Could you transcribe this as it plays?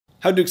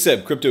How to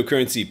accept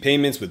cryptocurrency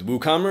payments with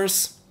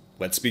WooCommerce?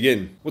 Let's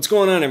begin. What's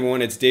going on,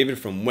 everyone? It's David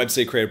from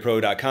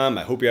websitecreatorpro.com.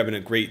 I hope you're having a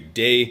great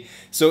day.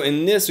 So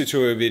in this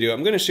tutorial video,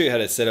 I'm going to show you how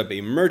to set up a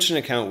merchant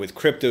account with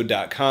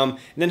crypto.com and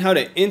then how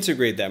to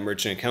integrate that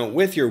merchant account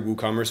with your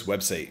WooCommerce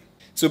website.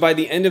 So by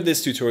the end of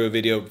this tutorial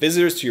video,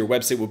 visitors to your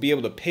website will be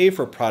able to pay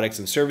for products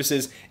and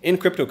services in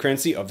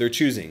cryptocurrency of their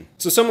choosing.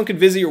 So someone could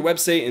visit your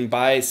website and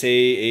buy, say,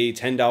 a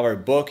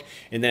 $10 book,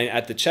 and then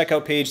at the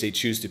checkout page, they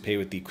choose to pay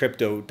with the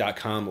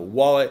crypto.com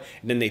wallet,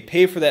 and then they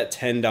pay for that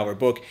 $10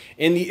 book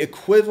in the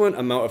equivalent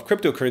amount of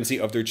cryptocurrency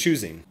of their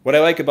choosing. What I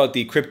like about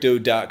the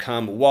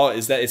crypto.com wallet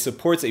is that it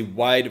supports a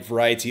wide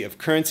variety of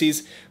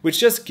currencies, which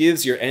just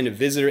gives your end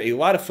visitor a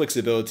lot of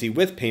flexibility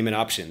with payment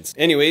options.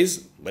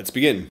 Anyways, let's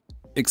begin.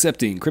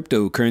 Accepting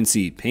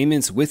cryptocurrency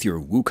payments with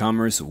your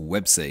WooCommerce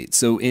website.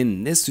 So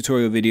in this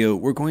tutorial video,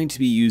 we're going to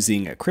be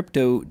using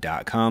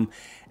crypto.com,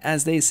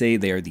 as they say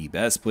they are the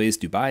best place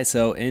to buy,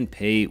 sell, and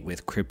pay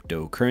with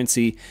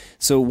cryptocurrency.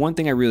 So one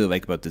thing I really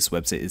like about this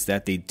website is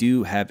that they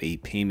do have a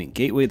payment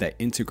gateway that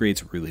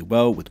integrates really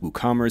well with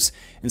WooCommerce.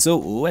 And so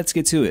let's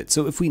get to it.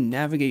 So if we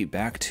navigate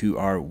back to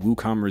our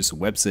WooCommerce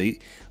website,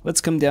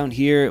 let's come down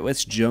here,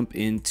 let's jump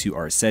into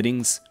our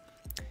settings.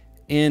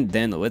 And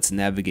then let's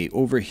navigate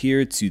over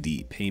here to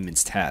the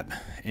payments tab.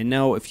 And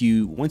now once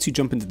you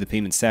jump into the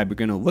payments tab, you're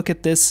going to look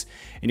at this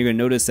and you're going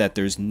to notice that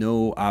there's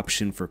no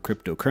option for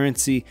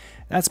cryptocurrency.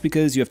 That's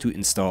because you have to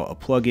install a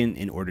plugin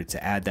in order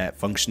to add that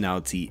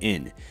functionality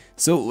in.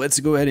 So let's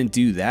go ahead and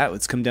do that.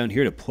 Let's come down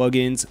here to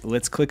plugins.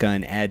 Let's click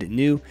on add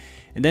new.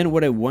 And then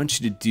what I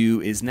want you to do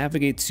is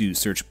navigate to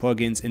search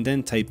plugins and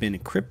then type in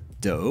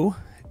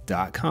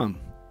crypto.com.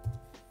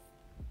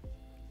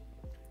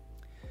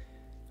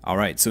 All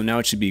right, so now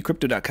it should be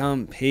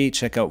crypto.com pay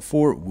checkout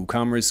for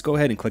WooCommerce. Go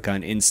ahead and click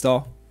on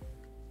install.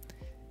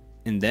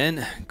 And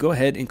then go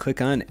ahead and click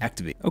on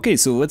activate. Okay,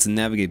 so let's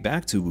navigate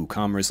back to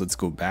WooCommerce. Let's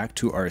go back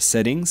to our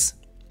settings.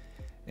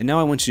 And now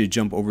I want you to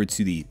jump over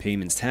to the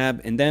payments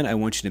tab, and then I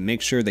want you to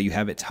make sure that you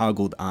have it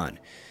toggled on.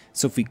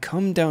 So if we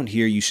come down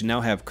here, you should now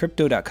have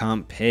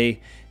crypto.com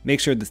pay. Make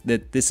sure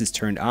that this is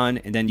turned on,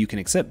 and then you can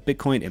accept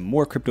Bitcoin and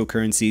more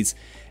cryptocurrencies.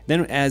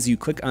 Then as you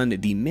click on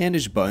the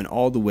manage button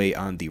all the way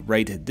on the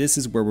right, this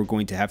is where we're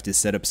going to have to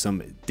set up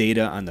some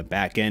data on the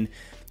back end.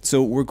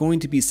 So we're going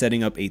to be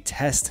setting up a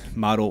test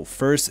model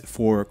first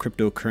for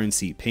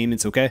cryptocurrency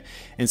payments, okay?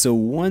 And so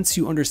once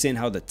you understand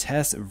how the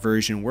test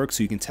version works,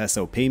 so you can test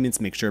out payments,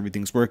 make sure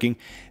everything's working,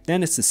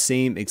 then it's the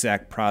same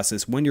exact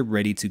process when you're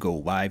ready to go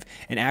live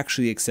and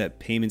actually accept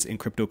payments in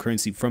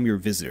cryptocurrency from your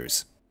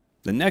visitors.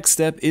 The next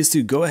step is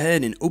to go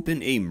ahead and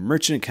open a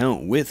merchant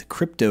account with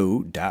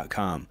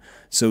crypto.com.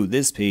 So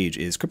this page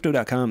is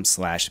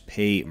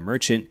crypto.com/pay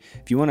merchant.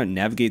 If you want to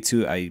navigate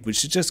to it, I would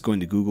suggest going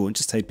to Google and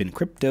just type in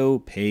crypto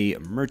pay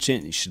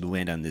merchant. You should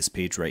land on this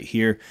page right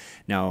here.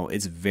 Now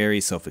it's very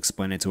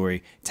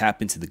self-explanatory.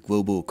 Tap into the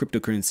global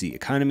cryptocurrency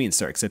economy and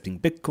start accepting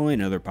Bitcoin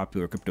and other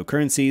popular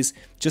cryptocurrencies.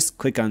 Just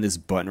click on this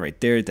button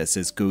right there that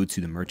says go to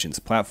the merchant's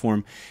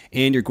platform,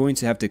 and you're going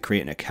to have to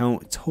create an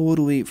account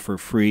totally for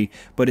free,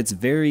 but it's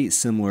very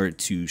similar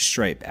to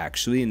Stripe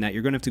actually, in that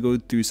you're going to have to go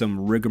through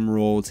some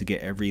rigmarole to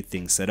get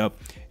everything set up.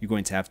 You're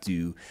going to have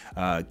to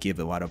give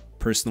a lot of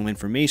personal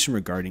information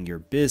regarding your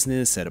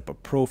business, set up a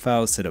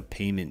profile, set up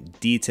payment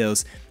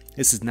details.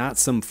 This is not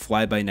some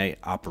fly-by-night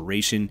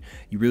operation.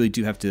 You really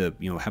do have to,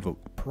 have a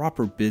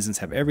proper business,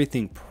 have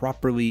everything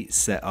properly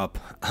set up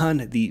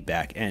on the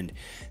back end.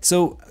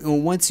 So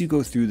once you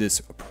go through this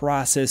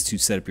process to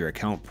set up your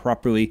account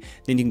properly,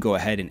 then you can go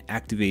ahead and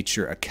activate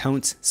your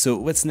account. So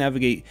let's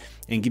navigate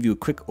and give you a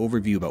quick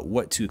overview about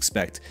what to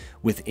expect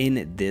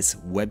within this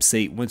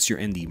website once you're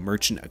in the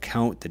merchant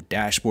account, the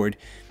dashboard.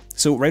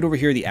 So right over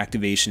here, the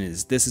activation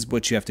this is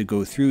what you have to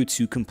go through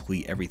to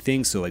complete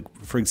everything. So like,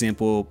 for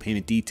example,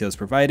 payment details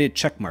provided,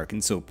 check mark.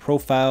 And so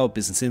profile,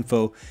 business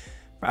info,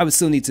 I would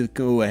still need to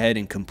go ahead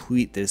and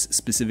complete this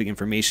specific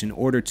information in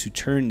order to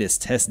turn this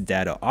test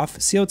data off.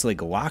 See how it's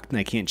like locked and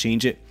I can't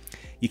change it?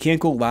 You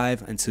can't go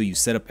live until you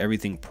set up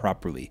everything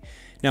properly.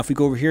 Now, if we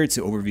go over here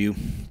to overview,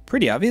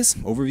 pretty obvious.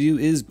 Overview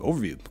is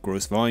overview,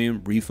 gross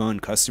volume,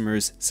 refund,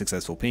 customers,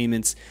 successful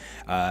payments.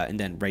 And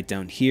then right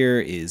down here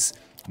is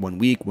 1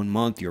 week, 1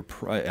 month,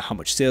 how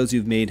much sales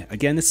you've made.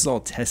 Again, this is all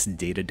test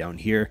data down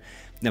here.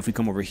 Now, if we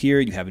come over here,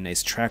 you have a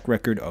nice track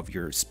record of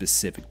your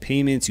specific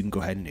payments. You can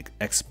go ahead and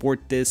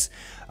export this.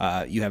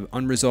 You have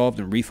unresolved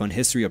and refund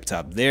history up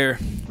top there.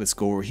 Let's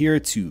go over here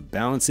to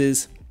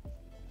balances.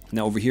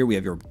 Now over here, we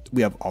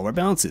have all our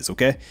balances,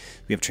 okay?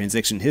 We have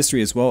transaction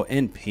history as well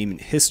and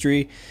payment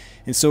history.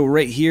 And so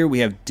right here, we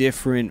have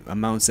different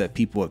amounts that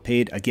people have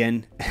paid.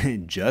 Again,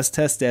 just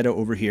test data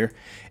over here.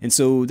 And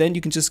so then you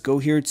can just go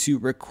here to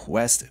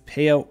request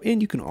payout, and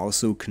you can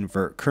also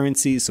convert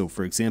currencies. So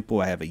for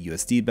example, I have a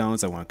USD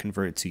balance. I want to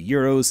convert it to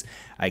euros.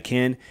 I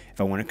can. If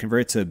I want to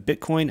convert it to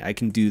Bitcoin, I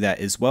can do that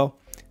as well.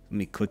 Let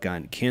me click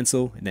on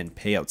cancel and then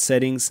payout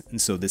settings. And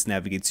so this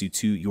navigates you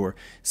to your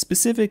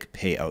specific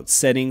payout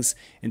settings.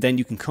 And then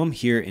you can come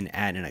here and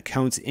add an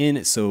account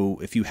in. So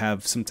if you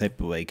have some type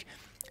of like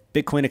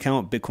Bitcoin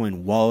account,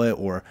 Bitcoin wallet,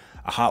 or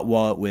a hot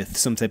wallet with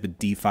some type of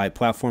DeFi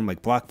platform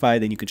like BlockFi,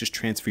 then you can just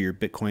transfer your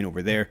Bitcoin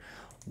over there,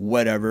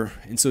 whatever.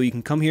 And so you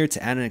can come here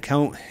to add an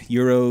account,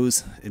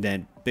 euros, and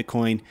then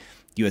Bitcoin,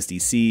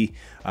 USDC.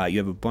 You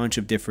have a bunch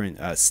of different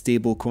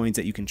stable coins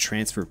that you can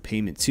transfer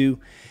payment to.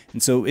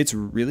 And so it's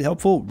really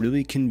helpful,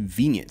 really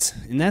convenient.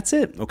 And that's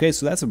it. Okay,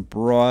 so that's a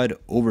broad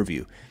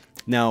overview.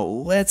 Now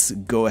let's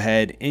go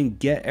ahead and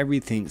get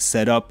everything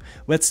set up.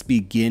 Let's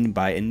begin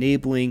by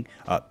enabling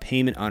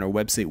payment on our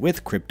website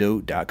with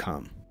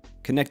crypto.com.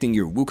 Connecting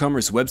your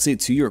WooCommerce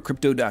website to your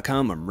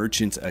crypto.com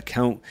merchant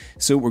account.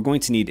 So we're going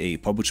to need a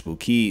publishable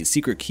key,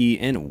 secret key,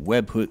 and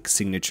webhook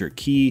signature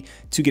key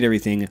to get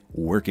everything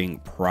working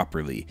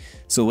properly.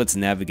 So let's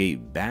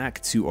navigate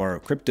back to our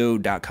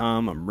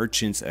crypto.com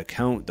merchant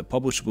account. The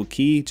publishable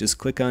key, just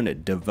click on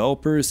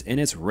developers and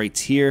it's right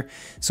here.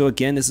 So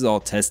again, this is all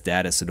test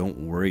data, so don't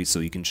worry.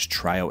 So you can just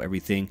try out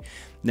everything.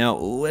 Now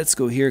let's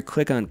go here,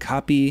 click on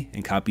copy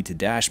and copy to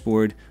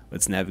dashboard.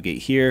 Let's navigate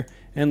here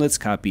and let's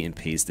copy and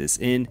paste this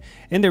in.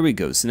 And there we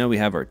go. So now we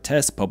have our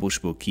test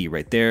publishable key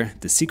right there.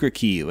 The secret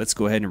key, let's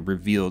go ahead and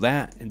reveal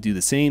that and do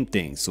the same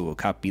thing. So we'll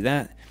copy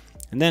that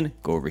and then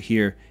go over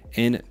here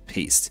and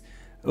paste.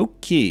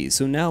 Okay,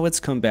 so now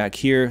let's come back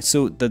here.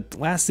 So the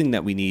last thing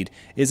that we need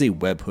is a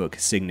webhook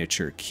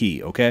signature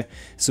key, okay?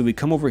 So we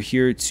come over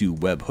here to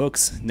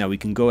webhooks. Now we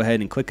can go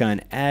ahead and click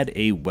on add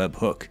a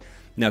webhook.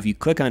 Now, if you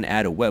click on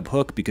add a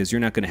webhook, because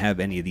you're not going to have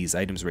any of these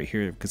items right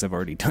here because I've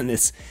already done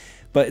this,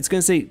 but it's going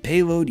to say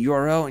payload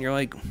URL and you're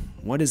like,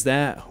 what is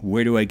that?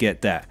 Where do I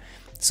get that?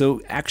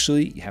 So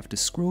actually you have to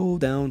scroll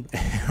down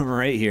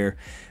right here.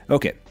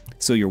 Okay,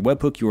 so your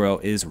webhook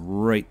URL is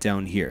right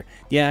down here.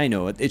 Yeah, I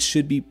know it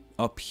should be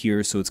up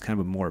here, so it's kind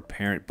of more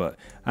apparent, but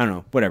I don't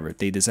know, whatever.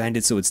 They designed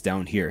it so it's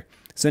down here.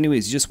 So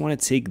anyways, you just want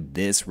to take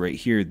this right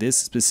here, this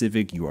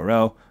specific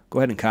URL, go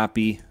ahead and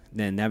copy,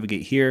 then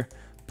navigate here,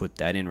 put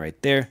that in right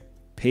there.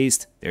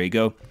 Paste, there you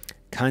go.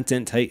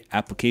 Content type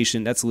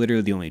application, that's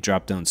literally the only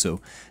drop down,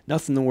 so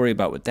nothing to worry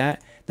about with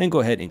that. Then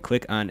go ahead and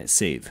click on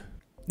save.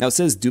 Now it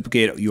says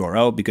duplicate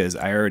URL because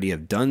I already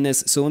have done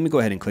this, so let me go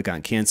ahead and click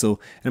on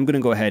cancel, and I'm going to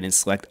go ahead and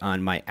select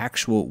on my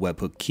actual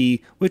webhook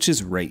key, which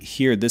is right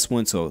here, this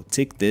one. So I'll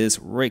take this,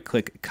 right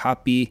click,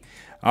 copy.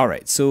 All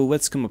right, so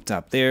let's come up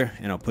top there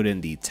and I'll put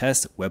in the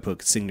test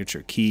webhook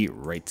signature key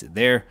right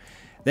there.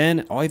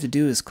 Then all you have to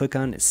do is click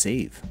on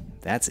save.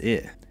 That's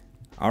it.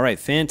 All right,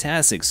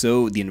 fantastic.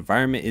 So the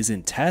environment is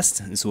in test,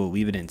 and so we'll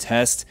leave it in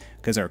test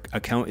because our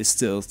account is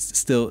still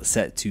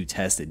set to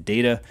test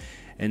data.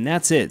 And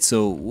that's it.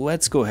 So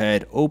let's go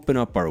ahead, open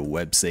up our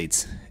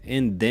website,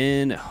 and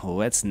then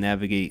let's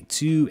navigate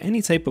to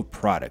any type of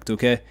product,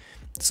 okay?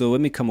 So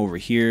let me come over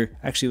here.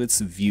 Actually, let's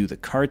view the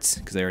carts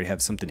because I already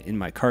have something in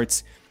my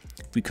carts.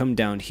 If we come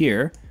down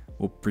here,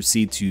 we'll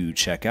proceed to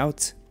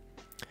checkout.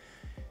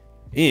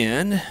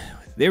 And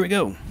there we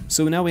go.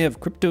 So now we have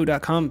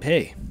crypto.com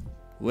pay.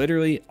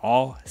 Literally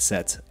all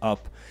set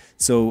up.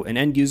 So an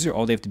end user,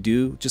 all they have to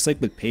do, just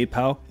like with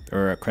PayPal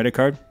or a credit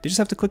card, they just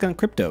have to click on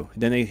crypto.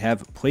 Then they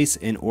have place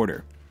an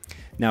order.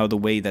 Now the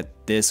way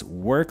that this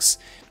works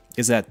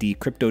is that the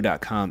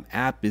crypto.com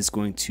app is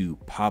going to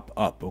pop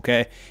up,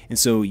 okay? And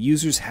so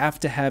users have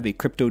to have a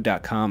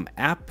crypto.com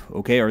app,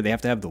 okay? Or they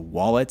have to have the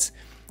wallet.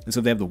 And so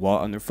if they have the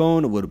wallet on their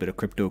phone, a little bit of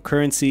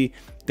cryptocurrency,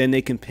 then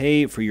they can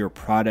pay for your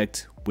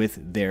product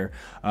with their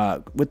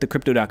with the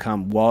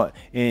crypto.com wallet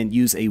and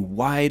use a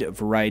wide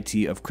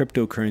variety of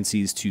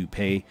cryptocurrencies to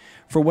pay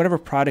for whatever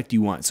product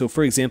you want. So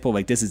for example,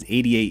 like this is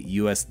 88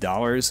 US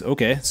dollars.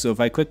 Okay, so if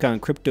I click on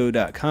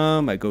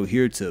crypto.com, I go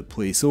here to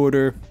place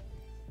order.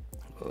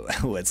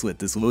 Let's let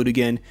this load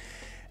again.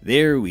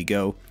 There we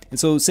go. And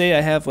so say I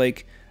have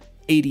like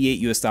 88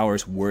 US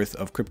dollars worth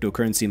of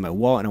cryptocurrency in my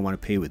wallet and I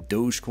want to pay with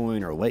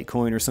Dogecoin or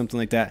Litecoin or something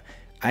like that.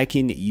 I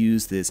can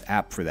use this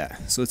app for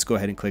that. So let's go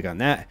ahead and click on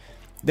that.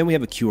 Then we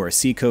have a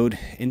QRC code,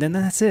 and then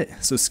that's it.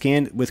 So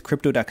scan with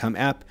crypto.com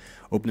app,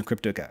 open the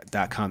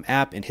crypto.com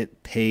app and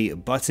hit pay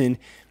button.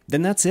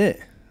 Then that's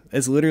it.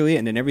 That's literally it,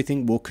 and then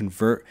everything will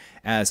convert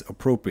as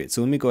appropriate.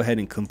 So let me go ahead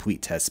and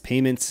complete test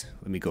payments.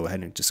 Let me go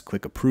ahead and just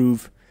click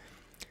approve.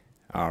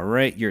 All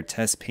right, your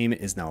test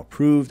payment is now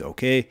approved.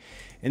 Okay.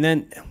 And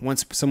then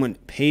once someone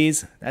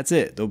pays, that's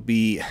it. They'll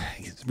be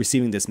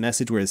receiving this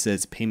message where it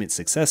says payment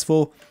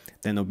successful.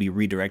 Then they'll be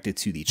redirected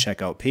to the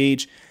checkout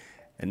page.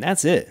 And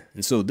that's it.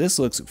 And so this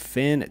looks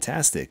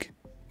fantastic.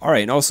 All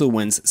right, and also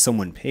when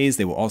someone pays,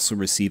 they will also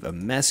receive a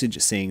message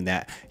saying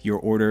that your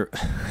order,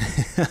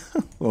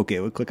 okay,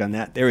 we'll click on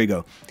that. There we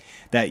go.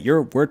 That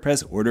your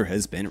WordPress order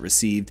has been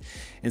received.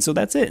 And so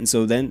that's it. And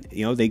so then,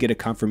 they get a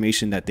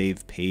confirmation that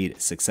they've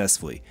paid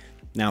successfully.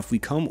 Now, if we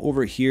come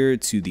over here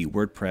to the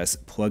WordPress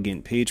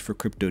plugin page for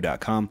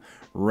crypto.com,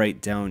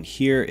 right down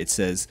here, it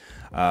says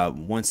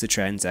once the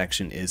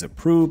transaction is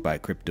approved by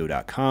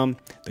crypto.com,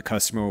 the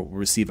customer will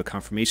receive a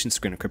confirmation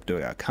screen of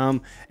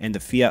crypto.com and the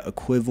fiat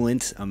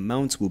equivalent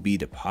amounts will be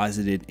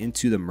deposited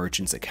into the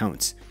merchant's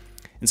accounts.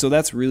 And so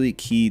that's really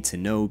key to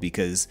know,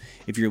 because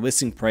if you're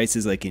listing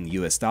prices like in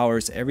US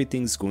dollars,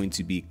 everything's going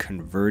to be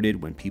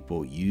converted when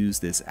people use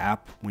this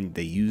app, when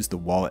they use the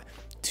wallet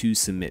to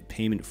submit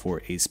payment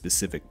for a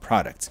specific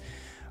product.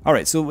 All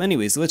right, so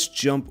anyways, let's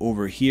jump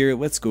over here.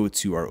 Let's go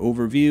to our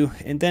overview,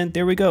 and then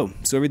there we go.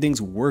 So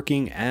everything's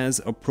working as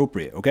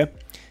appropriate, okay?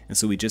 And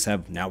so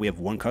now we have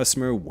one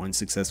customer, one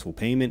successful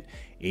payment,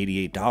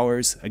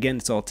 $88. Again,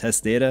 it's all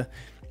test data.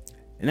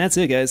 And that's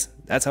it, guys.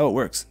 That's how it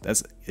works.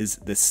 That's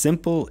as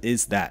simple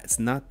as that. It's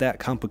not that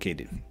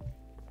complicated.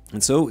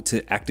 And so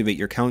to activate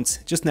your accounts,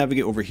 just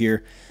navigate over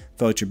here,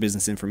 fill out your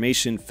business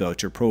information, fill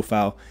out your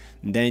profile,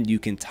 and then you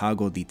can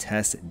toggle the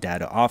test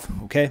data off,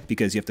 okay?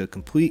 Because you have to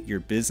complete your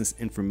business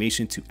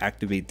information to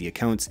activate the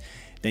accounts.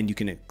 Then you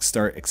can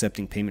start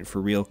accepting payment for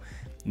real.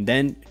 And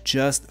then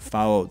just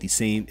follow the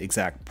same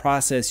exact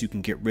process. You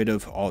can get rid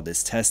of all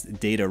this test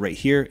data right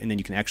here, and then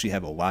you can actually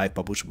have a live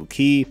publishable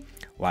key,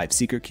 live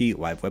secret key,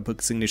 live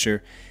webhook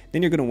signature.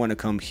 Then you're going to want to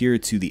come here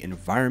to the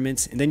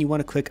environment, and then you want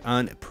to click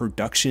on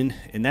production,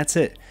 and that's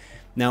it.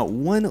 Now,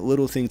 one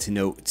little thing to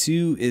note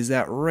too is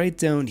that right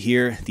down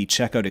here, the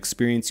checkout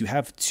experience, you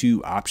have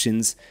two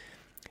options.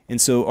 And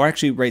so, or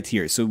actually right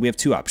here, so we have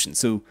two options.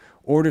 So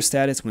order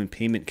status when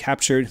payment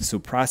captured, so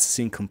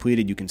processing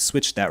completed, you can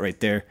switch that right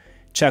there.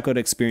 Checkout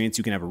experience,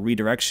 you can have a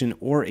redirection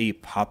or a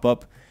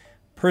pop-up.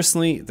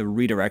 Personally, the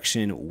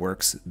redirection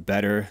works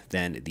better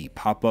than the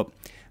pop-up.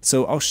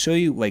 So I'll show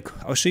you what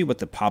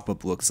the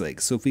pop-up looks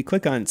like. So if we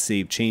click on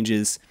save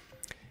changes,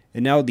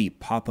 and now the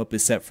pop-up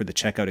is set for the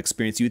checkout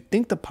experience. You'd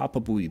think the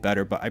pop-up will be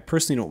better, but I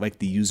personally don't like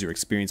the user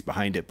experience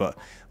behind it. But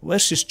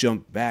let's just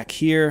jump back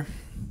here.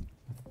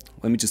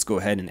 Let me just go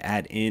ahead and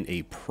add in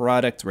a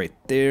product right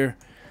there.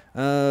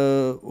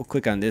 We'll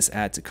click on this,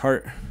 add to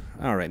cart.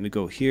 All right, let me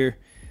go here.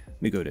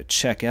 Let me go to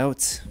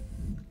checkout.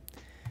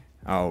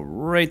 All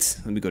right,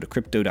 let me go to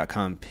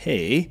crypto.com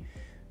pay.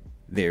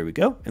 There we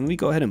go. And let me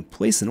go ahead and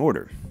place an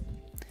order.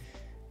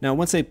 Now,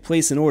 once I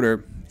place an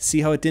order,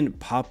 see how it didn't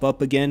pop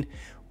up again?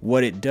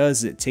 What it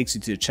does, it takes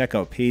you to the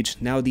checkout page.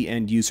 Now the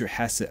end user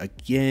has to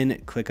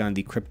again click on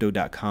the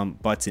crypto.com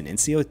button, and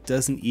see how it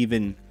doesn't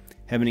even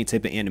have any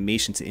type of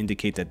animation to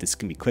indicate that this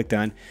can be clicked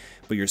on,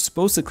 but you're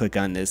supposed to click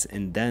on this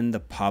and then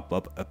the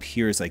pop-up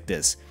appears like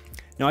this.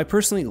 Now, I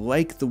personally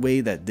like the way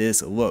that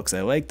this looks.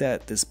 I like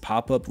that this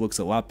pop-up looks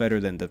a lot better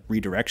than the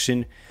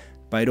redirection,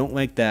 but I don't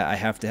like that I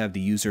have to have the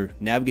user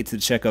navigate to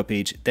the checkout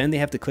page, then they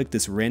have to click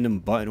this random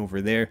button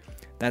over there.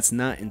 That's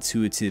not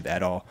intuitive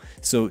at all.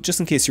 So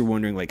just in case you're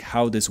wondering like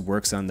how this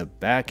works on the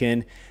back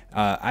end,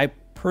 I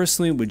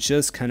personally would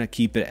just kind of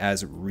keep it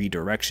as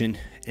redirection,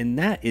 and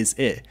that is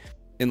it.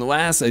 And the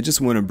last, I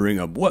just want to bring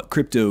up what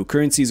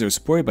cryptocurrencies are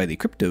supported by the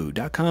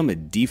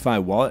crypto.com DeFi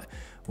wallet.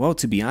 Well,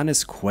 to be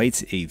honest,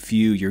 quite a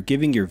few. You're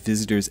giving your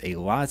visitors a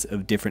lot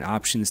of different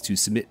options to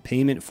submit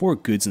payment for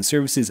goods and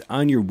services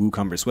on your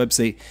WooCommerce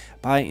website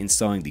by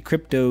installing the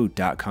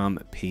crypto.com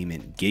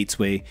payment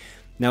gateway.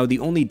 Now, the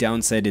only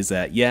downside is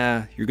that,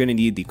 yeah, you're going to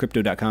need the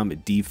crypto.com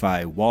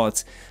DeFi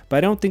wallet, but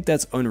I don't think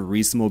that's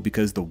unreasonable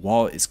because the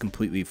wallet is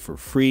completely for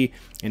free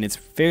and it's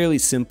fairly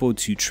simple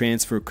to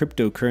transfer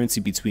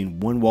cryptocurrency between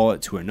one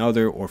wallet to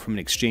another or from an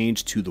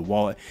exchange to the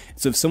wallet.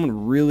 So if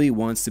someone really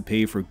wants to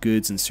pay for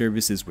goods and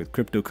services with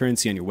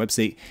cryptocurrency on your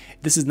website,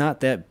 this is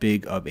not that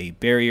big of a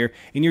barrier,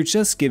 and you're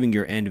just giving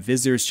your end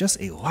visitors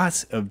just a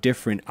lot of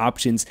different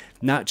options,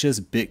 not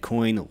just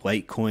Bitcoin,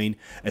 Litecoin,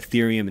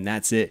 Ethereum, and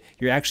that's it.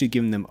 You're actually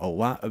giving them a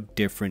lot of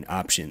different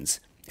options.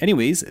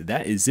 Anyways,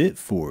 that is it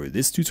for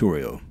this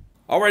tutorial.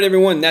 Alright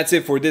everyone, that's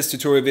it for this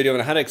tutorial video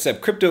on how to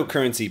accept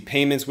cryptocurrency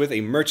payments with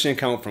a merchant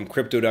account from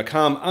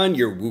crypto.com on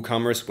your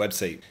WooCommerce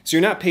website. So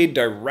you're not paid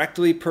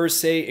directly per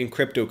se in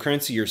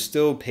cryptocurrency, you're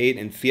still paid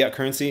in fiat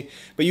currency,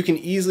 but you can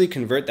easily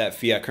convert that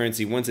fiat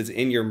currency once it's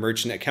in your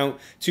merchant account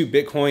to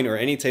Bitcoin or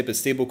any type of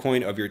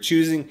stablecoin of your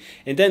choosing,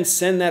 and then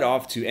send that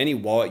off to any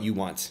wallet you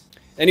want.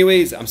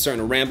 Anyways, I'm starting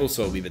to ramble,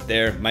 so I'll leave it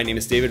there. My name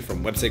is David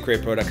from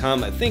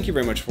websitecreatorpro.com. Thank you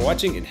very much for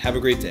watching and have a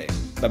great day.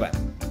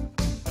 Bye-bye.